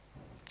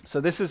So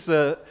this is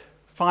the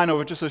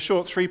final of just a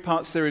short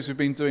 3-part series we've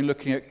been doing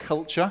looking at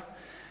culture.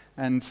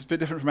 And it's a bit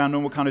different from our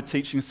normal kind of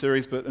teaching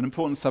series, but an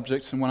important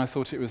subject and one I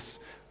thought it was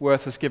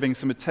worth us giving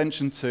some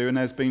attention to. And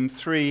there's been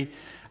 3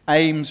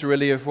 aims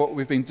really of what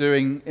we've been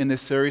doing in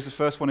this series. The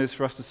first one is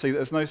for us to see that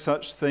there's no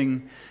such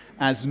thing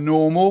as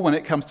normal when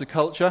it comes to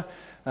culture.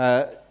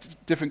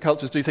 Different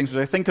cultures do things that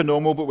they think are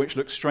normal but which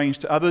look strange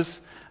to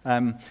others.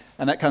 And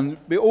that can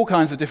be all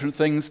kinds of different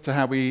things to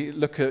how we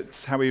look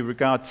at how we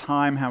regard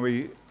time, how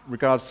we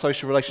regard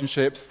social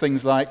relationships,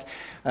 things like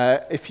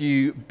if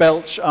you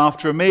belch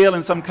after a meal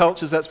in some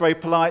cultures that's very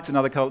polite, in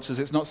other cultures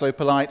it's not so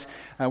polite.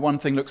 One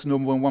thing looks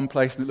normal in one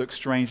place and it looks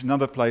strange in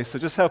another place. So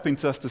just helping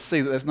us to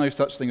see that there's no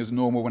such thing as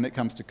normal when it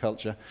comes to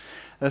culture.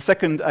 The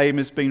second aim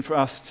has been for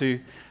us to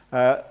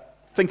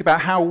think about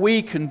how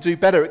we can do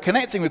better at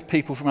connecting with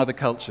people from other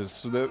cultures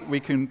so that we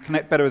can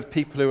connect better with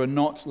people who are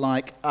not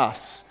like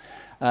us.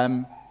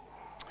 And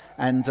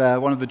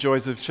one of the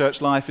joys of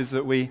church life is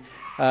that we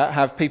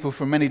have people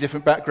from many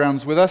different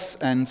backgrounds with us,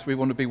 and we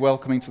want to be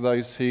welcoming to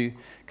those who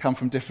come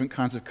from different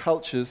kinds of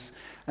cultures.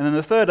 And then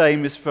the third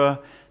aim is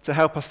to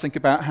help us think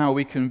about how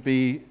we can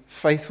be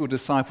faithful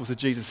disciples of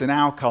Jesus in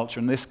our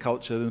culture, in this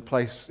culture, in the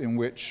place in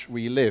which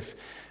we live.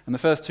 And the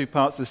first 2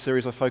 parts of this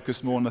series I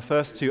focus more on the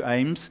first 2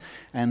 aims,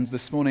 and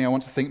this morning I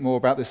want to think more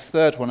about this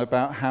third one,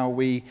 about how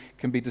we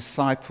can be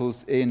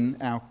disciples in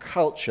our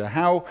culture,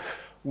 how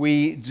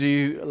we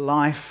do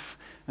life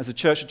as a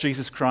Church of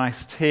Jesus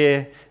Christ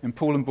here in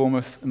Poole and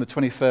Bournemouth in the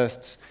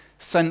 21st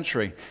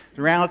century.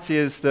 The reality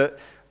is that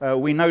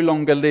we no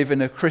longer live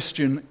in a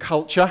Christian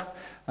culture.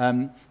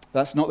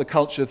 That's not the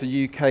culture of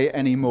the UK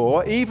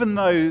anymore, even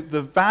though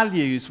the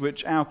values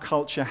which our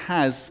culture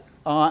has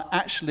are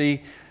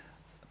actually,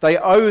 they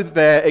owe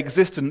their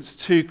existence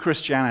to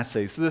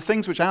Christianity. So the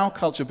things which our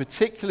culture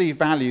particularly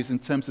values in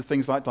terms of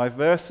things like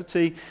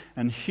diversity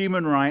and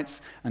human rights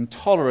and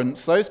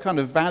tolerance, those kind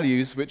of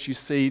values which you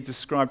see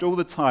described all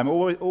the time,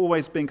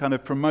 always being kind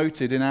of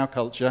promoted in our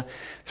culture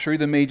through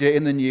the media,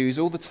 in the news,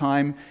 all the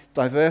time,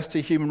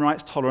 diversity, human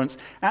rights, tolerance,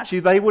 actually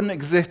they wouldn't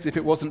exist if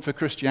it wasn't for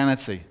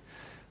Christianity.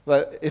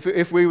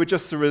 If we were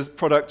just the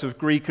product of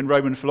Greek and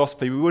Roman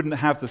philosophy, we wouldn't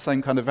have the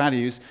same kind of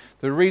values.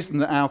 The reason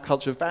that our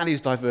culture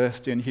values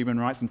diversity and human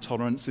rights and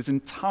tolerance is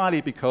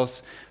entirely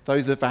because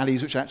those are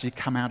values which actually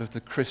come out of the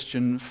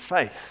Christian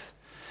faith.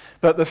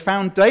 But the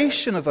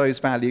foundation of those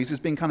values has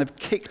been kind of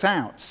kicked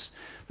out.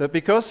 That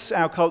because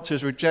our culture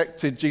has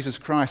rejected Jesus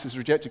Christ, has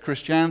rejected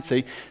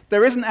Christianity,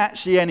 there isn't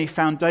actually any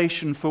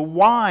foundation for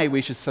why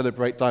we should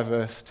celebrate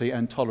diversity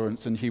and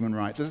tolerance and human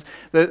rights.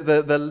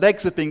 The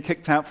legs have been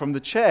kicked out from the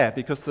chair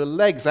because the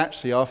legs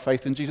actually are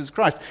faith in Jesus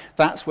Christ.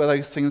 That's where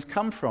those things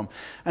come from.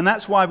 And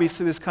that's why we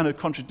see this kind of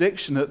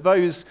contradiction that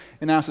those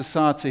in our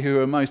society who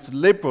are most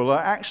liberal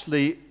are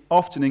actually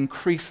often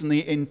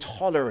increasingly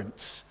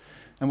intolerant.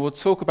 And we'll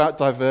talk about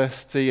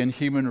diversity and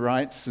human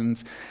rights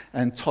and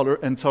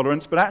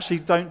tolerance, but actually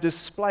don't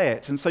display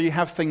it. And so you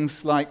have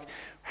things like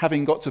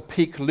having got to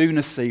peak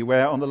lunacy,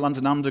 where on the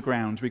London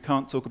Underground we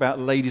can't talk about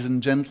ladies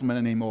and gentlemen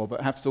anymore,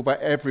 but have to talk about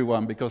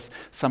everyone because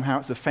somehow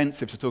it's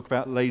offensive to talk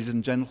about ladies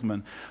and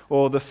gentlemen.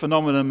 Or the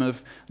phenomenon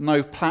of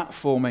no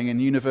platforming in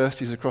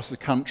universities across the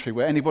country,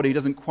 where anybody who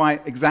doesn't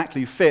quite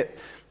exactly fit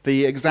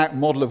the exact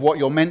model of what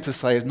you're meant to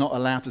say is not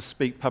allowed to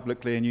speak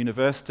publicly in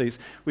universities.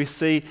 We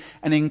see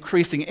an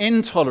increasing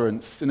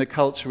intolerance in a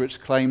culture which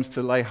claims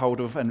to lay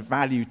hold of and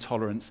value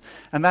tolerance.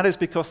 And that is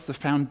because the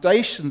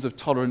foundations of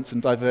tolerance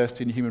and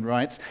diversity and human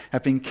rights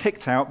have been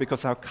kicked out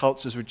because our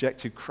culture has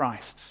rejected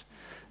Christ.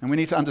 And we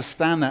need to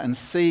understand that and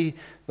see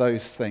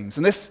those things.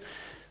 And this,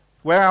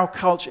 where our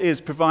culture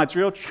is, provides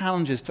real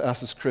challenges to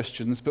us as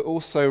Christians, but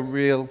also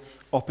real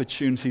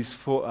opportunities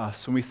for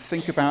us when we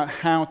think about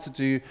how to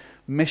do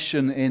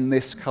mission in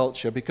this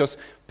culture, because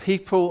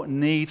people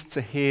need to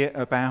hear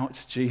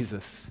about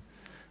Jesus.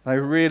 They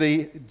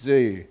really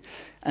do.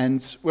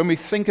 And when we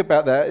think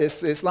about that,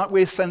 it's like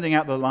we're sending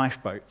out the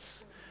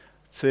lifeboats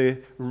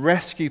to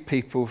rescue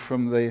people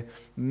from the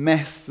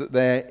mess that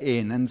they're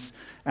in.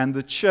 And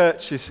the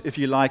church, if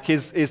you like,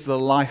 is the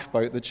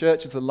lifeboat. The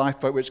church is the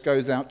lifeboat which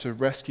goes out to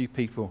rescue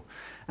people.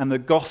 And the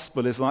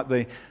gospel is like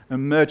the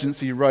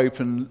emergency rope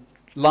and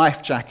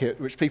life jacket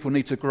which people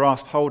need to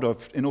grasp hold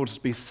of in order to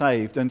be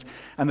saved. And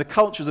the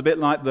culture is a bit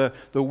like the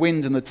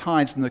wind and the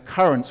tides and the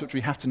currents which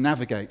we have to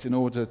navigate in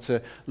order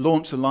to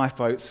launch the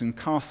lifeboats and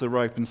cast the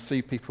rope and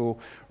see people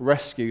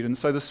rescued. And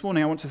so this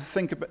morning I want to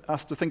think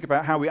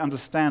about how we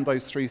understand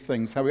those 3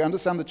 things, how we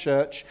understand the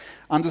church,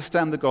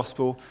 understand the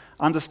gospel,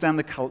 understand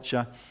the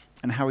culture,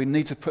 and how we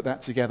need to put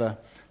that together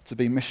to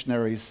be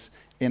missionaries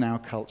in our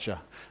culture.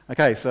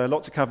 Okay, so a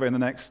lot to cover in the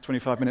next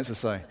 25 minutes or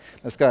so.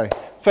 Let's go.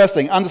 First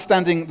thing,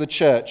 understanding the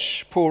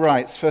church. Paul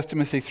writes, 1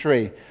 Timothy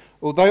 3,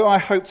 "Although I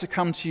hope to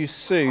come to you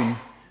soon,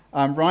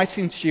 I'm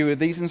writing to you with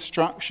these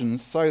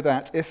instructions so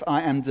that if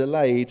I am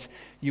delayed,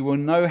 you will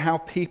know how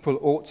people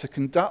ought to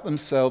conduct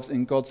themselves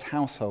in God's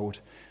household,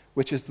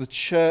 which is the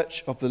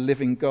church of the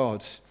living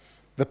God,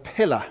 the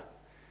pillar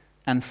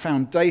and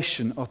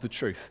foundation of the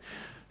truth."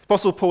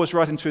 Apostle Paul is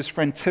writing to his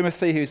friend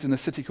Timothy, who's in a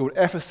city called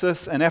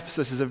Ephesus, and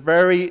Ephesus is a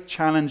very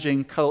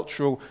challenging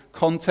cultural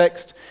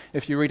context.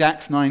 If you read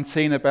Acts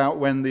 19 about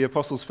when the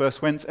apostles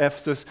first went to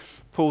Ephesus,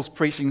 Paul's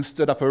preaching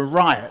stood up a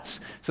riot.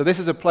 So this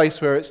is a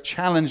place where it's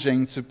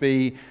challenging to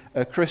be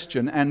a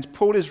Christian. And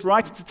Paul is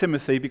writing to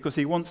Timothy because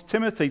he wants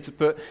Timothy to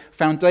put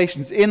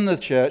foundations in the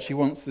church. He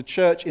wants the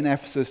church in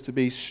Ephesus to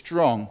be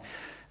strong.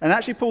 And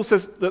actually Paul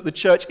says that the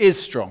church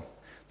is strong.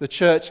 The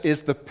church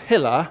is the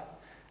pillar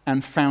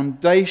and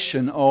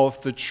foundation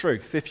of the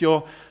truth. If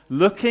you're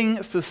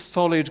looking for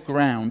solid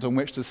ground on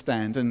which to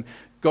stand, and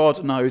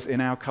God knows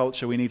in our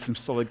culture we need some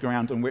solid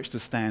ground on which to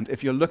stand.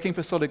 If you're looking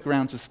for solid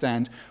ground to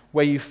stand,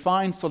 where you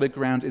find solid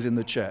ground is in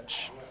the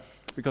church,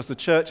 because the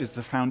church is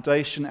the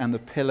foundation and the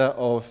pillar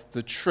of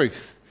the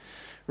truth.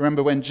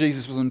 Remember when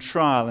Jesus was on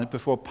trial and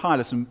before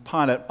Pilate, and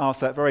Pilate asked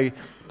that very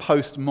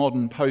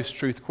postmodern,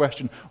 post-truth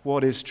question,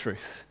 what is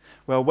truth?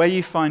 Well, where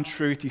you find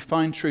truth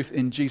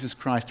in Jesus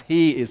Christ.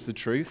 He is the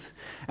truth,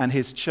 and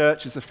his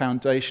church is the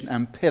foundation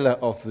and pillar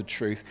of the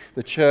truth.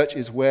 The church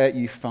is where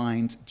you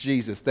find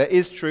Jesus. There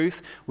is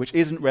truth, which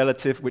isn't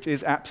relative, which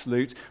is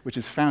absolute, which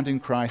is found in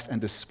Christ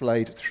and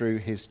displayed through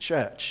his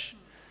church.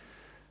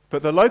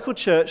 But the local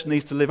church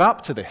needs to live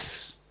up to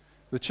this.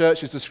 The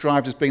church is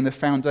described as being the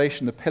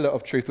foundation, the pillar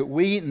of truth, but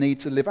we need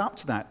to live up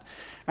to that.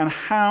 And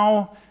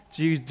how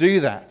do you do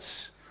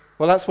that?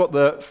 Well, that's what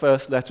the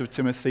first letter of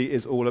Timothy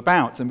is all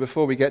about. And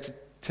before we get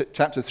to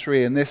chapter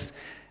 3 and this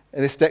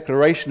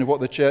declaration of what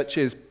the church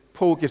is,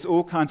 Paul gives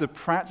all kinds of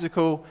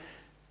practical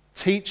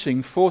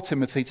teaching for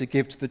Timothy to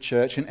give to the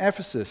church in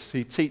Ephesus.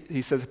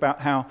 He says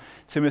about how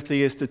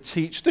Timothy is to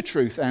teach the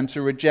truth and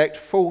to reject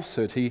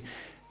falsehood. He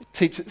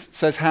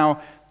says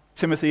how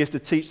Timothy is to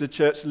teach the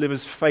church to live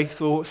as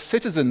faithful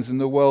citizens in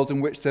the world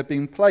in which they're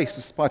being placed,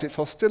 despite its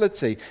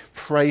hostility.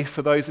 Pray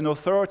for those in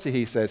authority,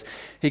 he says.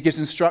 He gives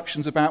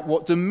instructions about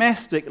what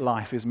domestic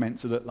life is meant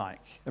to look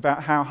like,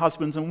 about how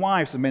husbands and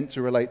wives are meant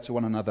to relate to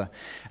one another.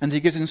 And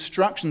he gives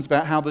instructions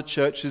about how the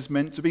church is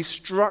meant to be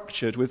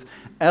structured, with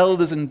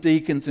elders and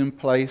deacons in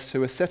place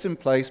who are set in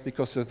place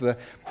because of the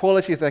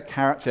quality of their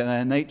character and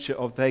the nature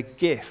of their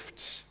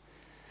gift.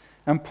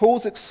 And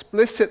Paul's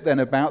explicit then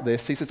about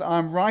this. He says,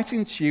 I'm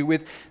writing to you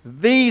with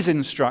these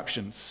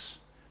instructions.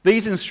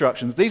 These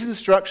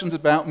instructions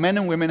about men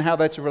and women, how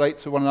they're to relate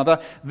to one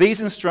another.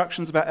 These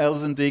instructions about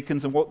elders and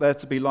deacons and what they're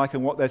to be like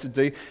and what they're to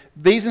do.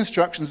 These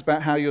instructions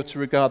about how you're to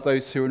regard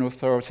those who are in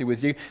authority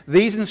with you.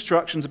 These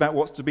instructions about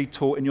what's to be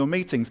taught in your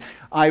meetings.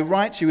 I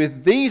write to you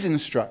with these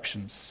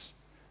instructions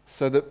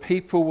so that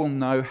people will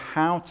know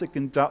how to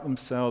conduct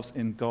themselves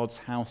in God's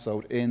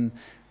household, in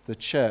the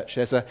church.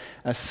 There's a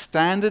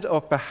standard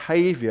of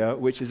behavior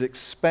which is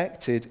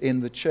expected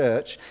in the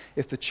church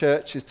if the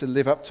church is to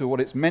live up to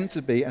what it's meant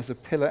to be as a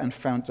pillar and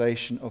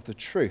foundation of the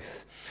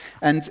truth.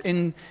 And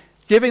in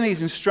giving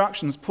these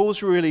instructions,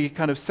 Paul's really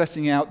kind of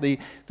setting out the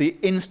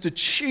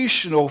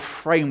institutional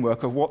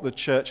framework of what the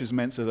church is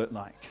meant to look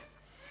like.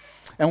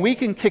 And we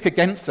can kick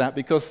against that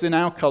because in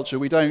our culture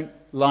we don't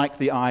like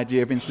the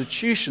idea of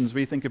institutions.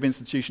 We think of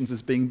institutions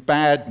as being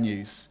bad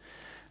news.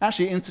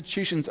 Actually,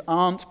 institutions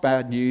aren't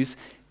bad news.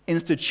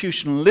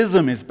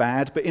 Institutionalism is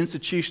bad, but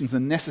institutions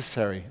are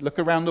necessary. Look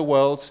around the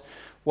world.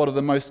 What are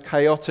the most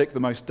chaotic, the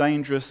most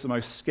dangerous, the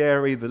most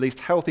scary, the least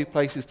healthy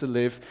places to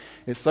live?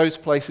 It's those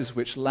places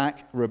which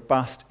lack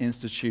robust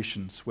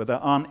institutions, where there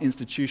aren't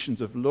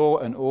institutions of law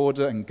and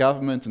order and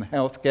government and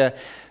healthcare.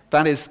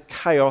 That is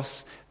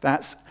chaos.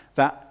 That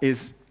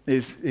is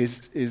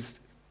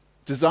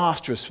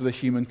disastrous for the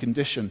human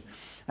condition.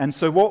 And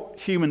so what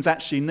humans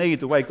actually need,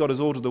 the way God has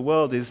ordered the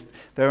world, is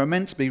there are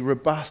meant to be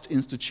robust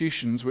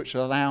institutions which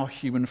allow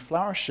human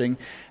flourishing,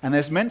 and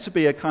there's meant to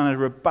be a kind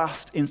of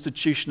robust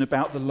institution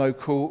about the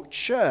local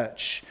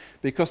church,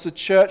 because the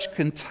church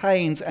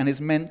contains and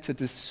is meant to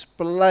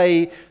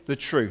display the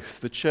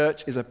truth. The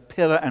church is a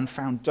pillar and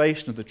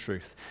foundation of the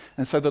truth.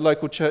 And so the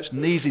local church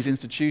needs these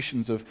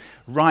institutions of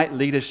right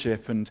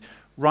leadership and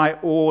right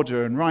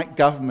order and right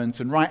government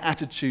and right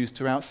attitudes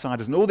to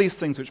outsiders and all these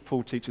things which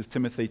Paul teaches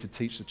Timothy to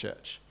teach the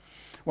church.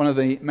 One of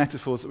the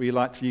metaphors that we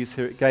like to use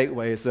here at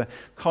Gateway is a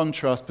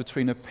contrast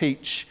between a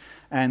peach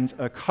and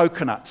a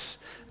coconut.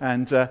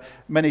 And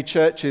many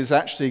churches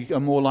actually are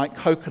more like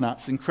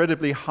coconuts,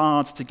 incredibly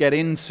hard to get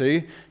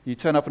into. You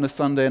turn up on a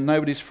Sunday and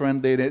nobody's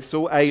friendly and it's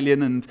all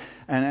alien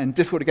and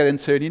difficult to get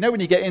into. And you know when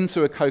you get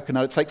into a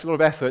coconut, it takes a lot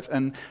of effort,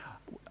 and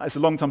it's a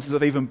long time since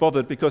I've even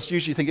bothered because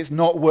usually you think it's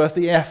not worth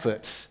the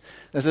effort.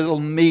 There's a little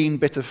mean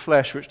bit of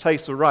flesh which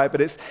tastes all right,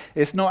 but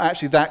it's not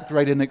actually that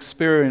great an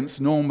experience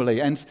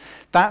normally. And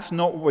that's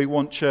not what we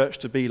want church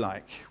to be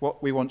like.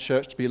 What we want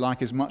church to be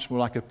like is much more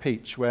like a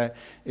peach, where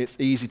it's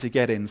easy to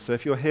get in. So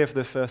if you're here for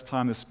the first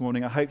time this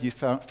morning, I hope you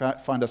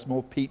find us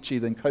more peachy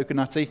than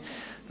coconutty,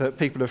 that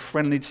people are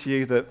friendly to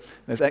you, that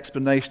there's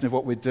explanation of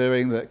what we're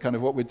doing, that kind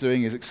of what we're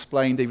doing is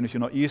explained even if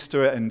you're not used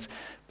to it, and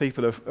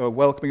people are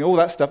welcoming, all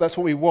that stuff. That's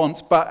what we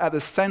want. But at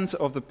the center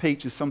of the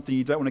peach is something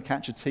you don't want to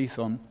catch your teeth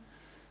on.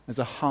 There's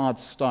a hard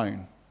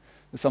stone.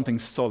 There's something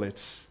solid.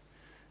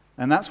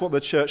 And that's what the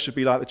church should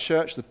be like. The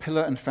church, the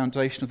pillar and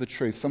foundation of the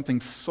truth,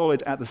 something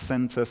solid at the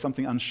center,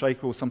 something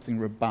unshakable, something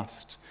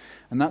robust.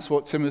 And that's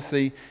what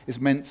Timothy is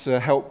meant to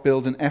help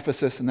build in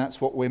Ephesus, and that's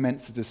what we're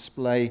meant to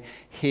display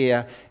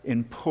here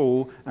in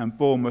Poole and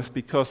Bournemouth,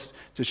 because,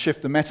 to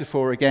shift the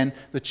metaphor again,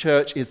 the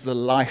church is the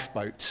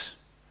lifeboat.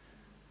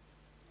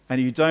 And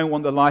you don't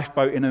want the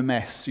lifeboat in a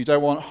mess. You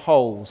don't want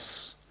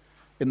holes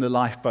in the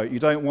lifeboat. You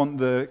don't want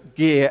the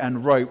gear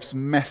and ropes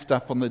messed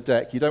up on the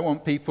deck. You don't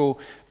want people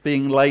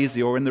being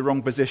lazy or in the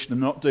wrong position and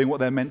not doing what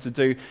they're meant to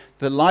do.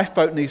 The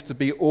lifeboat needs to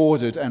be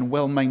ordered and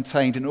well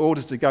maintained in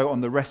order to go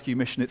on the rescue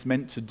mission it's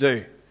meant to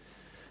do.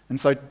 And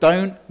so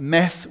don't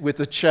mess with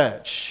the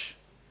church.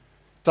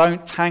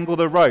 Don't tangle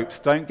the ropes.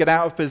 Don't get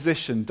out of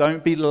position.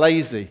 Don't be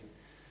lazy.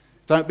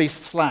 Don't be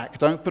slack.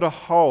 Don't put a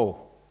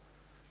hole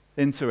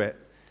into it.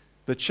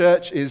 The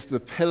church is the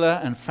pillar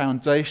and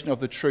foundation of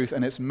the truth,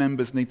 and its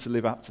members need to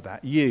live up to that.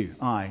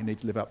 I need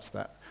to live up to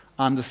that.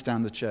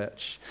 Understand the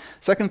church.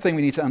 Second thing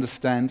we need to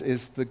understand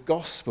is the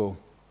gospel.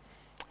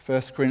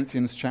 1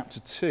 Corinthians chapter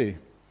 2.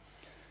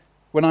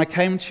 When I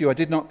came to you, I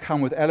did not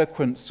come with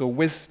eloquence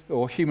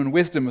or human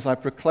wisdom as I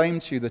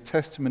proclaimed to you the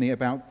testimony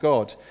about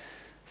God.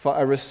 For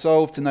I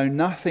resolved to know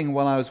nothing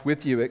while I was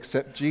with you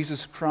except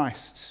Jesus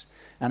Christ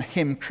and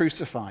Him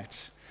crucified.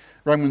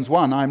 Romans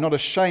 1, I am not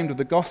ashamed of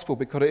the gospel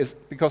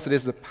because it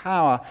is the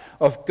power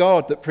of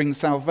God that brings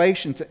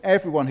salvation to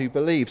everyone who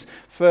believes,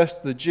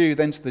 first to the Jew,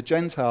 then to the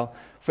Gentile.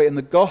 For in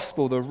the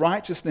gospel the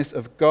righteousness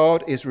of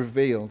God is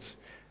revealed,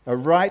 a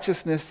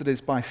righteousness that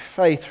is by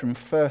faith from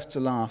first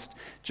to last,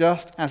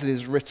 just as it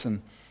is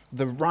written,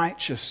 the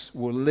righteous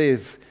will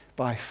live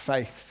by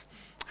faith.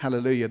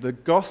 Hallelujah. The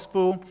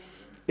gospel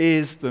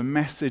is the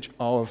message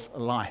of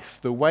life.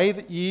 The way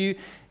that you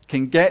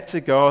can get to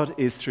God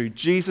is through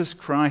Jesus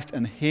Christ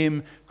and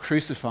Him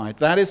crucified.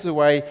 That is the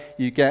way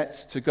you get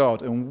to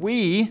God. And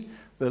we,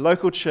 the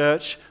local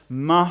church,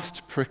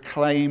 must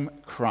proclaim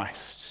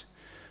Christ.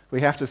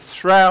 We have to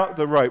throw out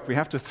the rope. We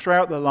have to throw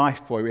out the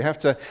life buoy. We have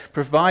to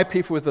provide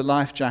people with the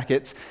life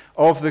jackets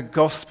of the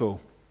gospel.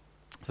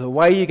 The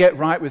way you get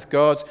right with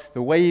God,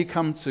 the way you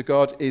come to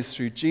God is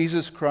through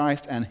Jesus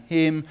Christ and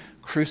Him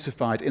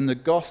crucified. In the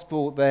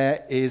gospel,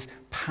 there is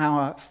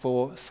power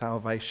for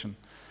salvation.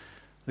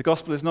 The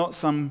gospel is not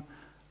some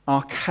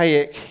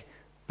archaic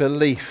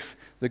belief.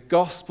 The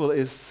gospel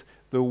is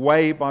the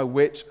way by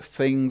which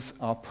things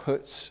are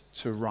put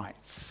to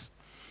rights.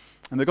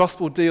 And the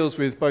gospel deals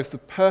with both the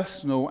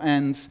personal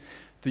and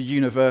the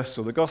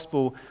universal. The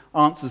gospel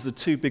answers the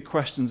two big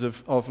questions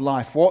of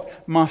life.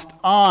 What must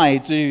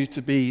I do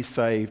to be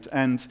saved?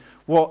 And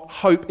what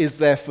hope is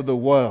there for the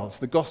world?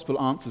 The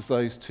gospel answers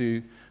those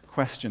two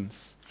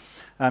questions.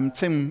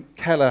 Tim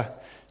Keller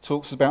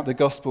talks about the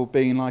gospel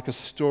being like a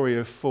story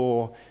of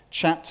 4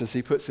 chapters.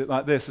 He puts it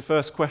like this. The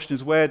first question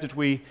is, where did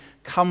we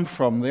come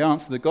from? The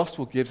answer the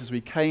gospel gives is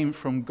we came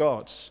from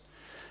God.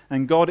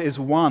 And God is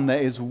one.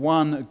 There is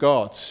one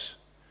God,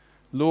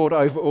 Lord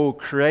over all,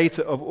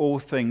 creator of all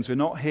things. We're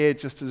not here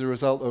just as a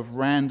result of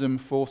random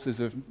forces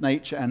of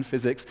nature and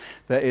physics.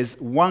 There is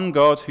one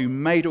God who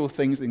made all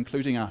things,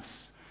 including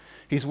us.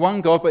 He's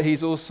one God, but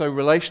He's also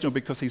relational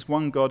because He's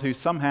one God who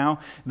somehow,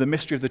 the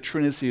mystery of the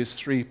Trinity, is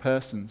 3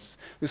 persons.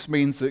 This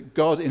means that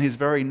God in His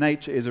very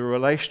nature is a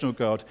relational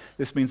God.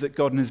 This means that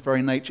God in His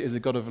very nature is a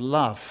God of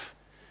love.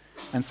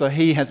 And so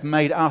He has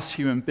made us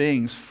human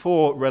beings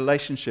for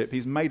relationship.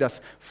 He's made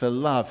us for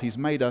love. He's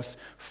made us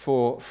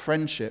for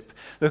friendship.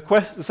 The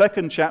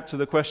second chapter,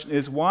 the question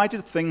is, why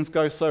did things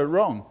go so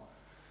wrong?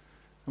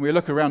 And we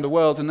look around the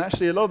world, and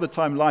actually a lot of the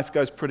time life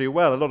goes pretty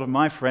well. A lot of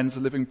my friends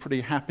are living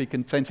pretty happy,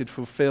 contented,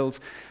 fulfilled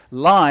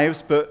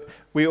lives, but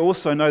we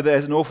also know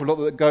there's an awful lot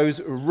that goes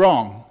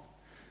wrong.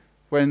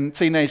 When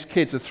teenage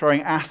kids are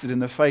throwing acid in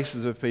the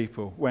faces of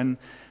people, when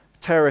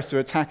terrorists are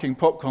attacking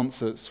pop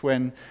concerts,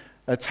 when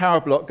a tower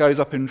block goes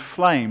up in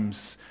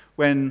flames,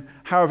 when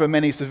however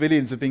many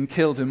civilians have been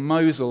killed in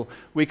Mosul,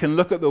 we can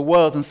look at the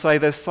world and say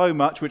there's so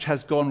much which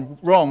has gone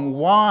wrong.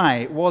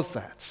 Why was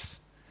that?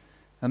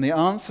 And the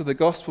answer the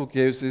gospel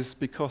gives is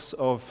because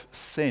of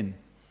sin.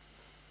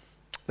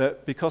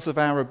 That because of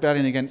our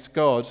rebellion against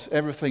God,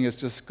 everything has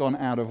just gone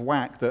out of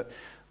whack, that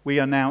we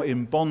are now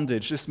in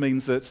bondage. This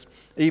means that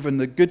even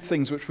the good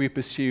things which we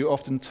pursue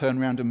often turn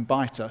around and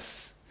bite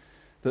us.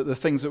 That the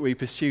things that we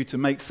pursue to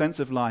make sense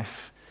of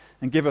life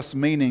and give us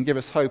meaning, give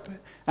us hope,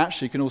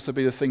 actually can also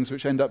be the things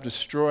which end up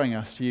destroying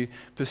us. You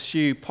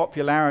pursue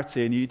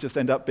popularity and you just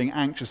end up being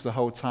anxious the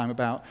whole time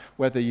about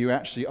whether you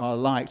actually are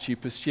liked. You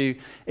pursue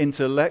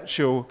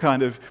intellectual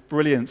kind of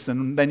brilliance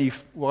and then you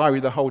worry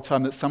the whole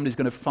time that somebody's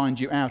going to find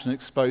you out and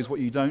expose what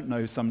you don't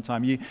know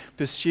sometime. You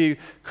pursue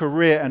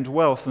career and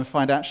wealth and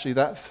find actually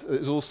that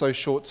is also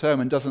short-term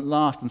and doesn't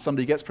last, and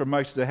somebody gets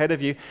promoted ahead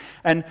of you.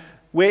 And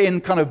we're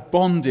in kind of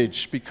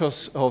bondage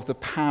because of the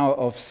power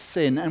of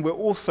sin, and we're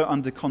also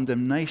under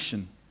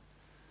condemnation.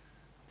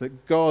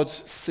 That God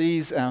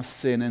sees our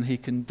sin and He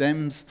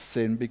condemns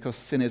sin because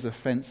sin is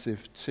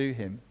offensive to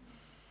Him.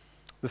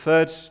 The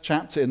third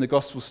chapter in the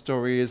gospel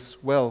story is,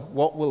 well,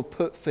 what will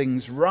put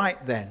things right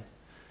then?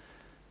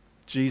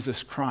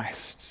 Jesus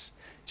Christ.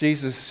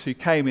 Jesus who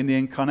came in the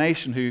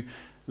incarnation, who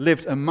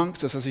lived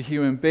amongst us as a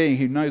human being,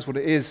 who knows what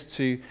it is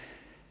to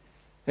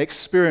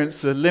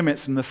experience the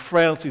limits and the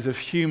frailties of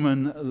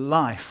human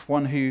life,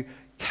 one who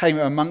came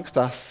amongst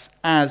us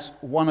as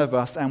one of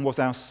us and was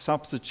our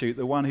substitute,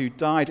 the one who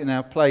died in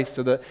our place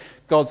so that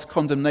God's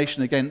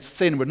condemnation against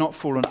sin would not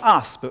fall on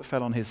us but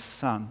fell on his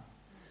Son.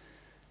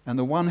 And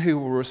the one who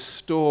will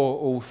restore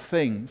all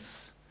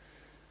things,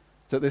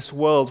 that this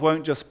world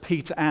won't just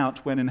peter out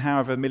when in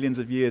however millions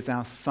of years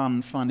our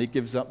sun finally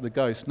gives up the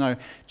ghost. No,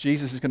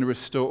 Jesus is going to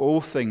restore all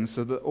things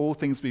so that all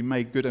things will be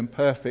made good and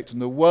perfect, and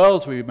the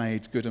world will be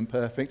made good and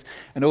perfect,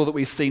 and all that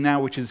we see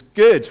now which is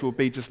good will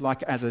be just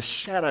like as a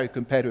shadow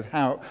compared with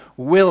how it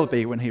will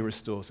be when he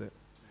restores it.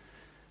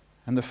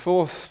 And the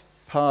fourth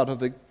part of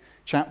the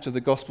chapter of the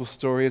gospel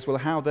story is, well,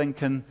 how then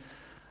can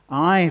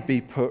I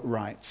be put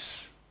right?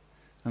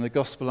 And the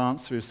gospel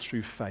answer is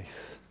through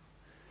faith.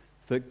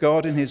 That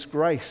God in his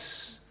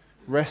grace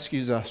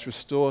rescues us,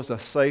 restores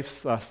us,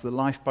 saves us. The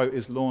lifeboat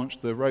is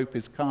launched, the rope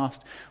is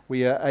cast.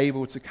 We are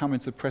able to come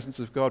into the presence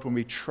of God when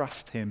we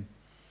trust him.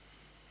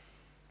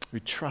 We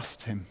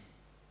trust him.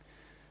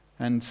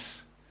 And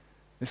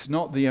it's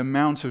not the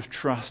amount of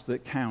trust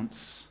that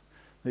counts.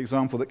 The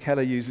example that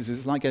Keller uses is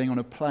it's like getting on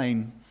a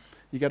plane.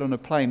 You get on a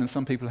plane and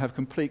some people have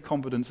complete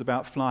confidence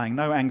about flying.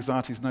 No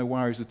anxieties, no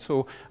worries at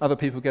all. Other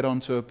people get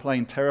onto a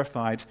plane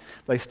terrified.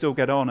 They still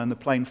get on and the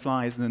plane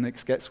flies and then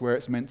it gets where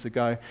it's meant to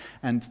go.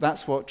 And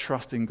that's what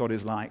trusting God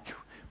is like.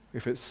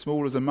 If it's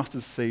small as a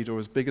mustard seed or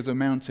as big as a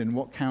mountain,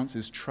 what counts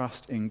is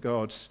trust in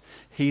God.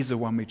 He's the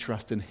one we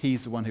trust in.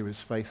 He's the one who is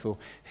faithful.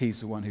 He's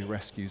the one who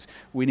rescues.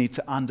 We need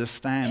to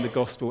understand the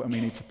gospel and we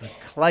need to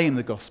proclaim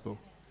the gospel.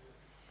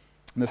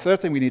 And the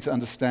third thing we need to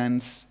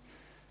understand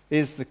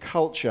is the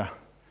culture.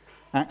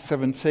 Acts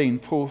 17,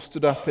 Paul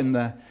stood up in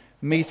the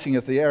meeting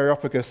of the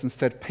Areopagus and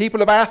said,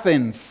 "People of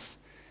Athens,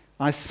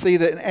 I see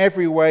that in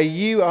every way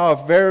you are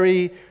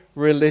very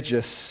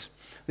religious."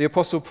 The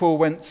Apostle Paul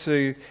went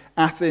to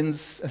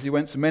Athens, as he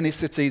went to many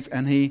cities,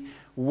 and he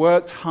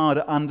worked hard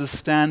at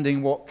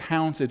understanding what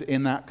counted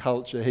in that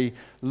culture. He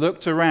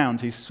looked around,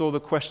 he saw the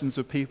questions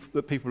that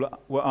people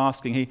were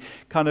asking. He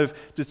kind of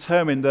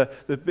determined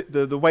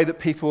the way that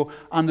people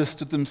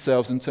understood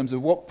themselves in terms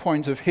of what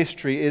point of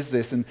history is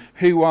this and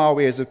who are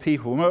we as a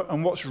people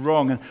and what's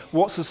wrong and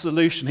what's the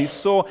solution. He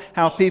saw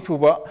how people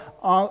were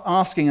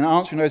asking and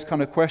answering those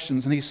kind of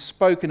questions, and he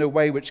spoke in a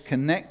way which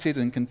connected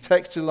and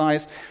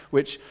contextualized,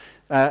 which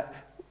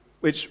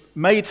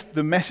made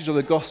the message of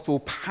the gospel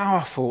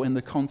powerful in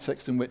the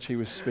context in which he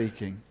was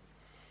speaking.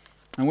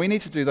 And we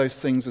need to do those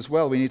things as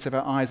well. We need to have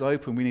our eyes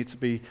open. We need to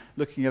be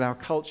looking at our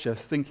culture,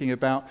 thinking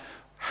about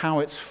how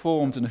it's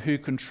formed and who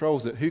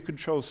controls it. Who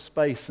controls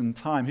space and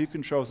time? Who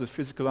controls the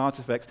physical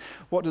artifacts?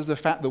 What does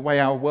the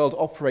way our world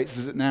operates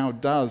as it now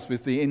does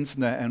with the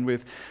internet and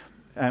with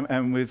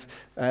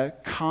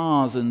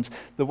cars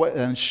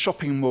and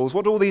shopping malls?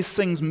 What do all these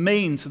things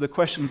mean to the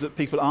questions that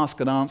people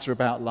ask and answer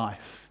about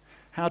life?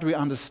 How do we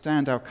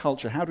understand our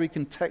culture? How do we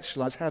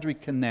contextualize? How do we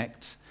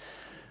connect?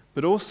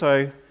 But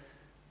also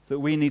that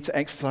we need to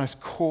exercise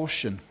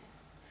caution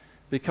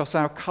because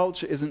our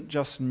culture isn't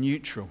just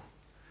neutral.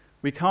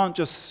 We can't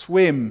just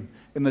swim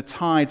in the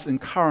tides and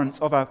currents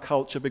of our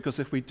culture, because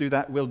if we do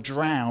that, we'll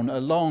drown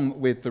along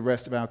with the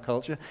rest of our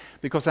culture,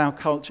 because our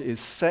culture is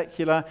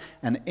secular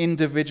and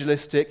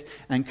individualistic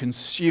and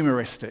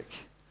consumeristic.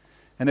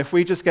 And if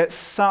we just get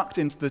sucked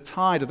into the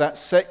tide of that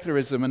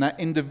secularism and that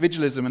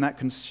individualism and that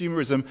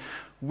consumerism,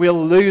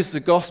 we'll lose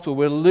the gospel,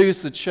 we'll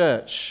lose the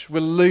church,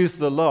 we'll lose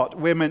the lot.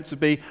 We're meant to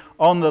be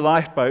on the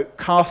lifeboat,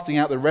 casting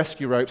out the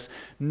rescue ropes,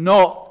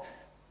 not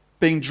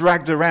being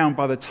dragged around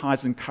by the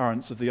tides and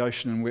currents of the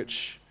ocean in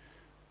which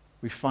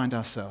we find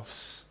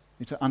ourselves.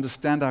 We need to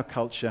understand our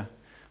culture.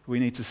 We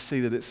need to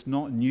see that it's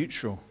not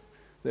neutral,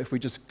 that if we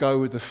just go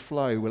with the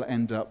flow, we'll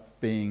end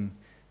up being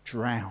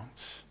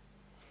drowned.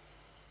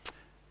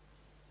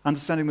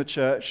 Understanding the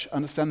church,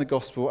 understand the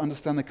gospel,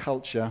 understand the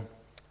culture,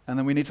 and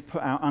then we need to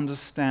put our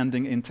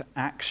understanding into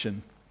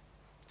action.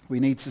 We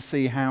need to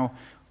see how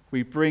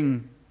we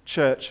bring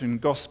church and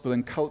gospel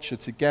and culture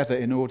together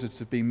in order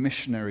to be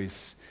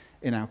missionaries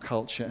in our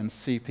culture and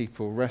see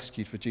people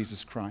rescued for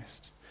Jesus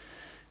Christ.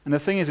 And the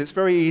thing is, it's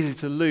very easy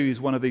to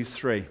lose one of these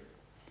three.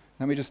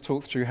 Let me just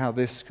talk through how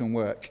this can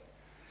work.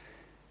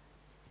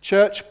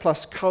 Church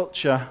plus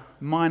culture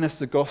minus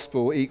the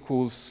gospel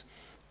equals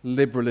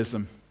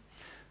liberalism.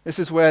 This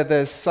is where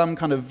there's some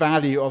kind of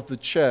value of the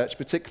church,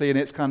 particularly in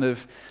its kind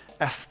of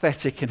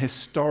aesthetic and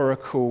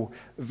historical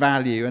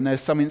value, and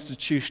there's some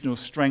institutional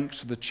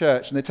strength to the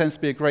church, and there tends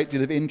to be a great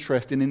deal of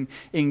interest in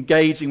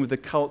engaging with the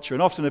culture,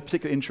 and often a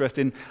particular interest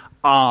in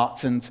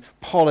art and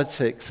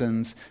politics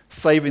and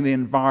saving the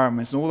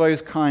environment and all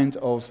those kind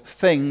of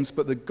things,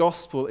 but the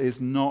gospel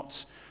is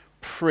not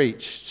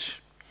preached.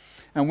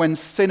 And when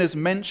sin is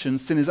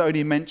mentioned, sin is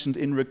only mentioned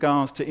in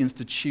regards to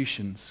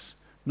institutions,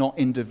 not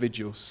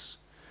individuals.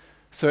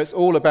 So it's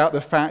all about the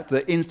fact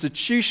that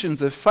institutions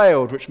have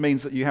failed, which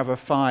means that you have a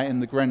fire in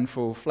the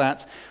Grenfell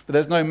flats, but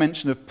there's no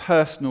mention of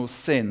personal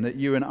sin, that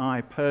you and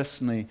I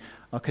personally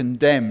are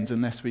condemned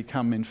unless we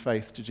come in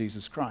faith to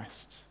Jesus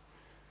Christ.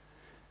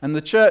 And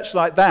the church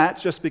like that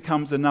just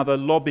becomes another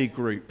lobby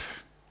group,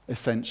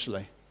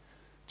 essentially.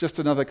 Just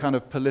another kind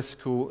of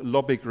political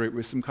lobby group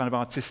with some kind of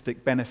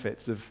artistic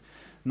benefits of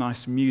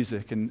nice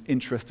music and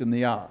interest in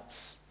the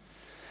arts.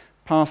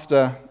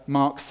 Pastor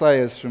Mark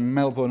Sayers from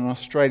Melbourne,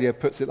 Australia,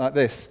 puts it like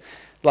this: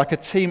 like a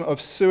team of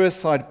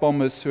suicide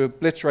bombers who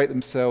obliterate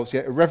themselves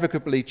yet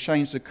irrevocably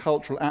change the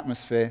cultural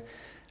atmosphere,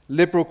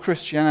 liberal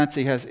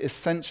Christianity has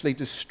essentially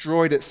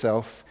destroyed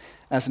itself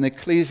as an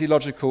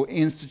ecclesiological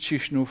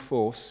institutional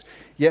force,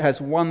 yet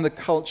has won the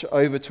culture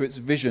over to its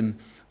vision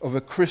of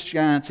a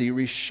Christianity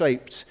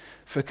reshaped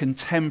for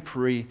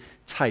contemporary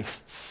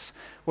tastes.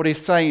 What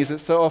he's saying is that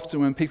so often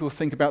when people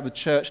think about the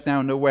church now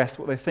in the West,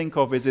 what they think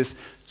of is this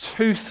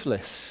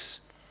toothless,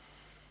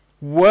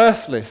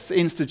 worthless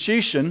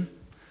institution,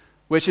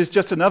 which is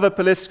just another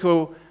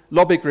political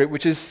lobby group,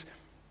 which is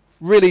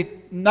really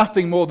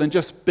nothing more than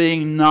just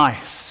being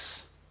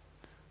nice,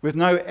 with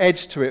no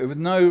edge to it, with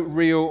no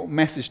real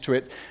message to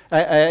it.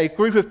 A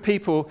group of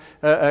people,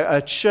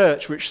 a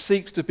church which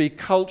seeks to be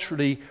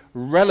culturally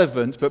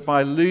relevant, but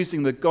by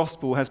losing the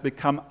gospel has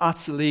become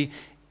utterly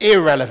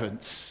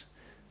irrelevant.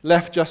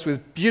 Left just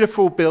with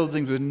beautiful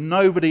buildings with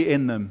nobody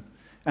in them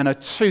and a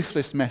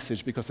toothless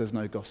message because there's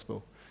no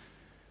gospel.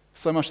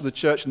 So much of the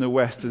church in the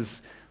West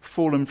has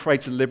fallen prey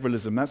to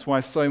liberalism. That's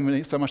why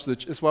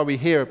that's why we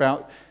hear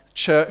about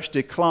church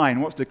decline.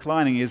 What's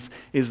declining is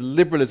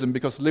liberalism,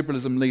 because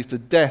liberalism leads to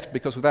death,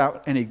 because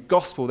without any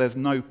gospel there's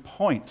no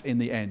point in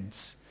the end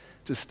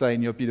to stay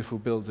in your beautiful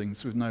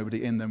buildings with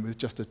nobody in them with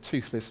just a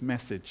toothless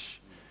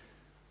message.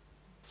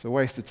 It's a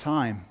waste of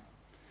time.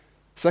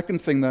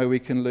 Second thing, though, we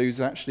can lose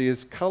actually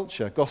is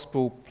culture.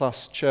 Gospel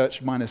plus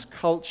church minus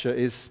culture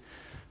is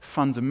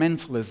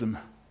fundamentalism.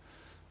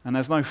 And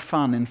there's no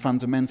fun in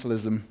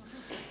fundamentalism.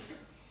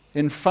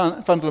 In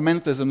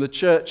fundamentalism, the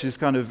church is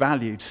kind of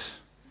valued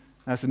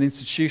as an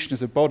institution,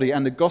 as a body,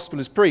 and the gospel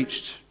is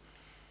preached.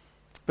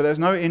 But there's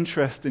no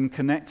interest in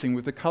connecting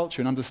with the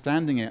culture and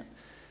understanding it.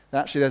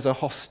 Actually, there's a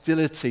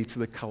hostility to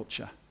the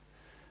culture.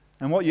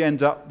 And what you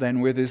end up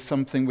then with is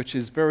something which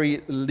is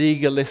very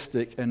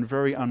legalistic and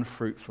very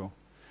unfruitful.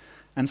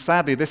 And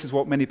sadly, this is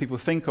what many people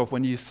think of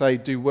when you say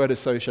do word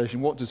association.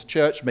 What does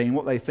church mean?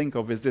 What they think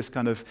of is this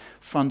kind of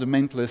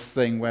fundamentalist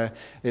thing where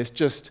it's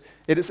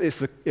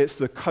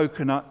the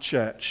coconut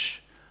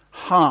church,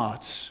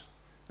 hard.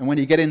 And when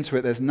you get into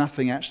it, there's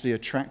nothing actually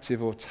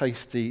attractive or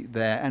tasty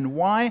there. And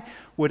why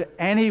would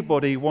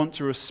anybody want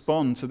to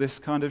respond to this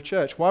kind of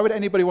church? Why would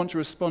anybody want to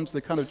respond to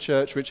the kind of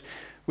church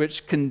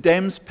which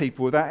condemns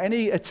people without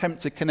any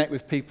attempt to connect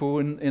with people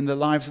in the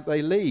lives that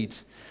they lead?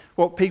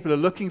 What people are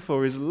looking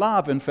for is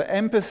love and for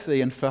empathy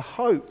and for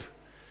hope.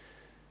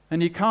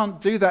 And you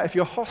can't do that if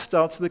you're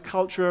hostile to the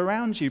culture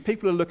around you.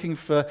 People are looking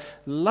for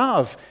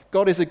love.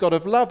 God is a God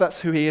of love. That's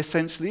who he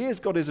essentially is.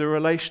 God is a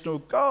relational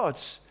God.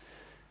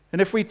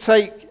 And if we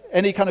take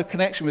any kind of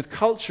connection with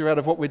culture out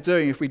of what we're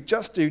doing, if we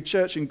just do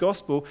church and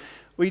gospel,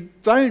 we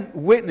don't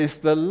witness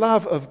the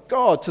love of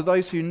God to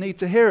those who need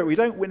to hear it. We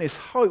don't witness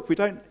hope. We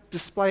don't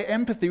display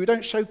empathy. We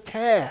don't show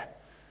care.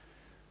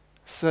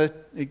 So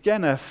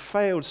again, a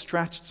failed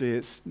strategy.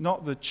 It's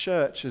not the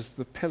church as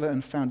the pillar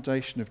and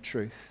foundation of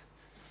truth.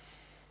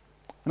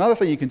 Another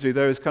thing you can do,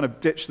 though, is kind of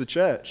ditch the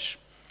church.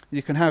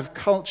 You can have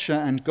culture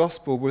and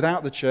gospel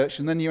without the church,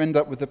 and then you end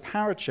up with the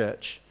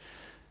parachurch.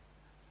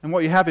 And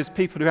what you have is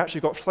people who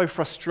actually got so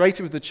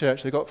frustrated with the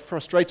church, they got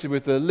frustrated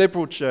with the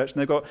liberal church,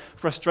 and they got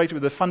frustrated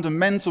with the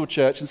fundamental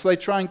church, and so they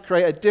try and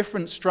create a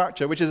different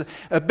structure, which is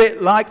a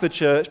bit like the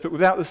church, but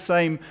without the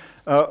same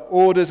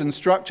orders and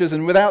structures,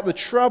 and without the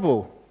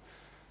trouble.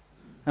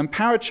 And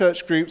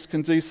parachurch groups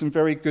can do some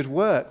very good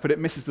work, but it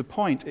misses the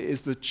point. It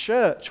is the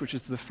church which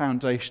is the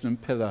foundation and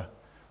pillar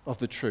of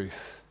the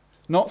truth,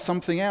 not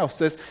something else.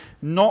 There's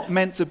not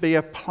meant to be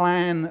a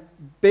plan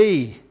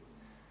B.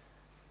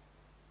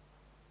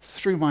 It's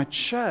through my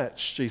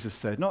church, Jesus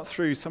said, not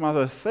through some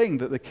other thing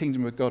that the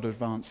kingdom of God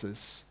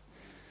advances.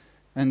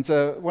 And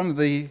one of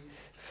the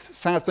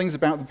sad things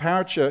about the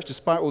parachurch,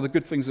 despite all the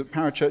good things that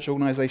parachurch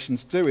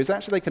organizations do, is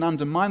actually they can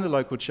undermine the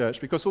local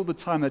church, because all the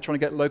time they're trying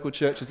to get local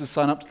churches to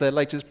sign up to their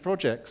latest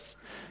projects.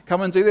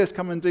 Come and do this,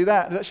 come and do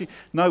that. And actually,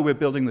 no, we're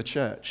building the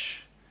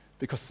church,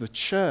 because the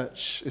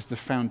church is the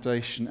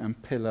foundation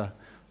and pillar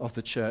of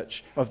the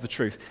church, of the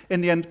truth. In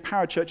the end,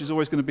 parachurch is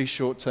always going to be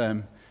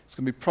short-term. It's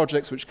going to be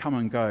projects which come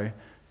and go.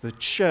 The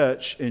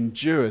church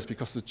endures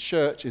because the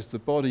church is the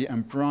body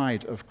and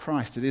bride of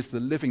Christ. It is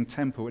the living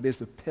temple. It is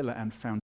the pillar and foundation.